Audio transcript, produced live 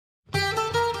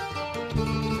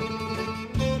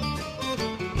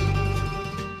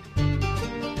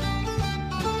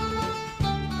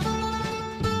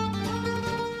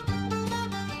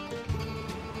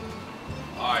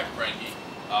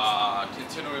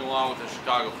on with the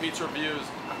Chicago pizza reviews.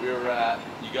 We were at,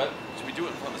 should we do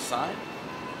it on the side?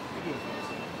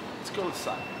 Let's go to the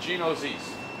side. Gino's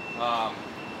East.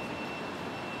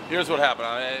 Here's what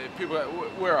happened. People,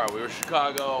 where are we? We're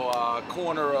Chicago,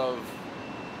 corner of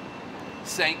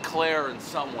St. Clair and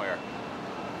somewhere.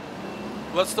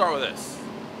 Let's start with this.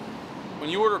 When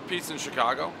you order pizza in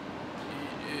Chicago,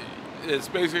 it's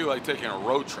basically like taking a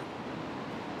road trip.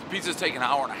 The pizza's take an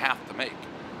hour and a half to make.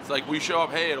 It's like we show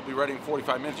up, hey, it'll be ready in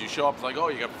 45 minutes. You show up, it's like, oh,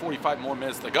 you got 45 more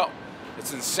minutes to go.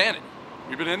 It's insanity.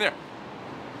 We've been in there.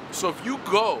 So if you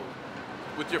go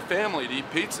with your family to eat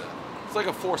pizza, it's like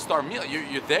a 4-star meal.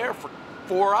 You're there for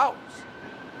 4 hours.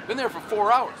 Been there for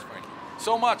 4 hours, Frankie.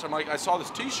 So much. I'm like, I saw this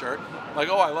t-shirt. I'm like,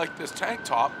 oh, I like this tank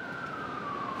top.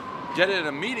 Get it in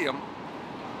a medium.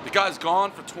 The guy's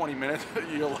gone for 20 minutes.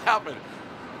 You're laughing.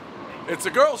 It's a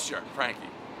girl's shirt, Frankie.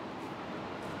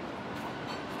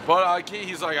 But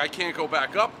he's like, I can't go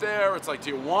back up there. It's like,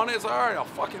 do you want it? It's like, all right, I'll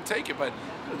fucking take it. But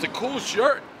it's a cool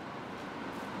shirt.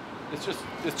 It's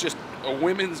just a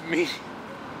women's meeting.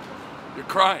 You're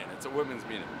crying. It's a women's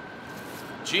meeting.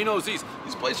 Gino's East.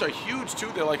 These places are huge too.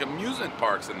 They're like amusement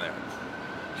parks in there.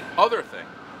 Other thing,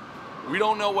 we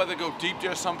don't know whether to go deep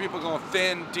dish. Some people are going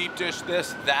thin, deep dish,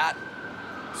 this, that.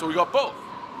 So we got both.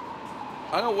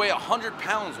 I'm gonna weigh 100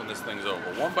 pounds when this thing's over.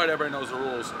 One bite, everybody knows the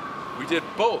rules. We did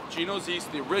both. Gino's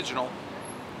East, the original.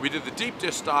 We did the deep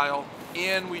dish style,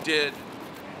 and we did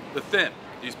the thin.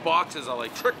 These boxes are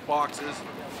like trick boxes.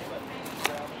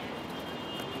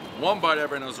 One bite,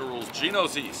 everybody knows the rules.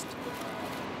 Gino's East.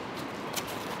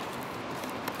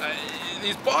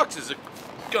 These boxes are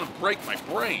gonna break my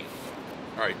brain.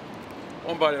 All right,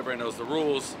 one bite, everybody knows the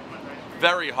rules.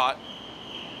 Very hot.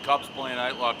 Cubs playing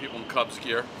tonight. A lot of people in Cubs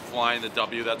gear, flying the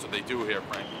W. That's what they do here,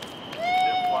 Frankie.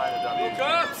 They're flying the W.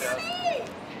 Cubs!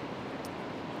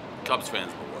 Cubs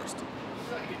fans are the worst.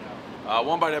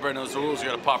 One bite, everybody knows the rules. You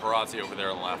got a paparazzi over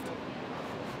there on the left.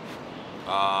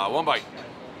 One bite.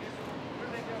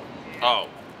 Oh,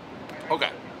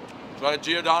 okay. So I had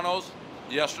Giordano's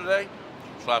yesterday,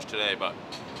 / today, but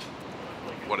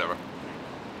whatever.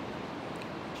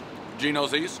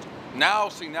 Gino's East. Now,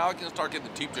 see, now I can start getting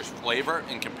the deep dish flavor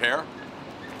and compare.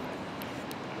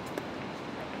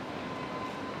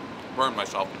 Burned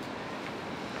myself.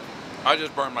 I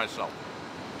just burned myself.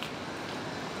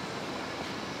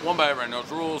 One bite, everybody knows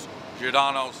rules.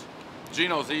 Giordano's.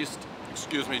 Gino's East,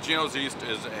 excuse me, Gino's East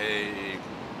is a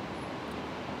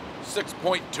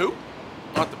 6.2.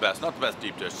 Not the best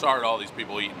deep dish. Sorry to all these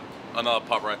people eating another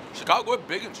pub, right? Chicago, we're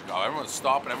big in Chicago. Everyone's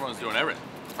stopping, everyone's doing everything.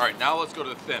 All right, now let's go to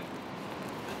the thin.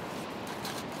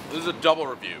 This is a double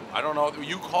review. I don't know,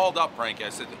 you called up, Frankie. I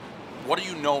said, what are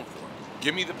you known for?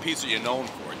 Give me the pizza you're known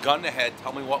for. Gun to head,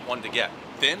 tell me what one to get.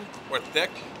 Thin or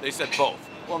thick? They said both.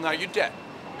 Well, now you're dead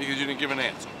because you didn't give an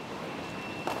answer.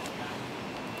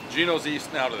 Gino's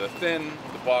East now to the thin.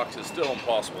 The box is still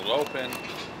impossible to open.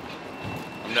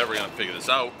 I'm never gonna figure this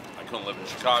out. I couldn't live in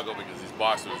Chicago because these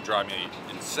boxes would drive me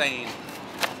insane.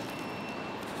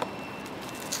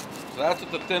 So that's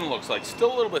what the thin looks like.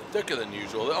 Still a little bit thicker than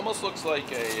usual. It almost looks like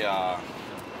a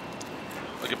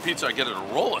pizza I get at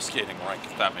a roller skating rink,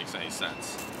 if that makes any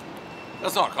sense.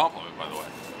 That's not a compliment, by the way.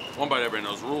 One bite, everybody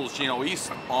knows rules. Gino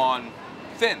East on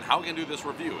thin. How can I do this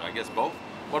review? I guess both.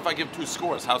 What if I give 2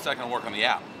 scores? How's that gonna work on the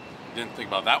app? You didn't think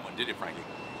about that one, did you, Frankie?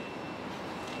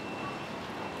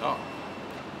 Oh.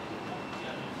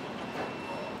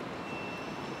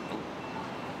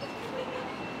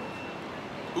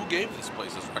 Who gave this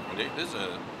place this recommendation? This is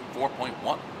a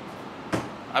 4.1.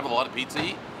 I have a lot of pizza to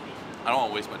eat. I don't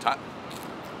want to waste my time.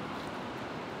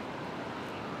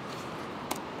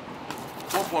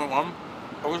 4.1.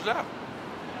 What was that?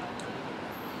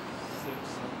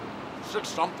 6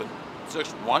 something.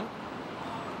 6.1.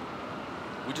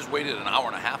 We just waited an hour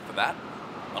and a half for that.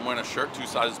 I'm wearing a shirt 2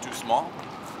 sizes too small.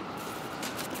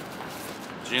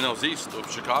 Gino's East of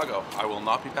Chicago. I will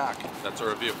not be back. That's a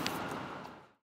review.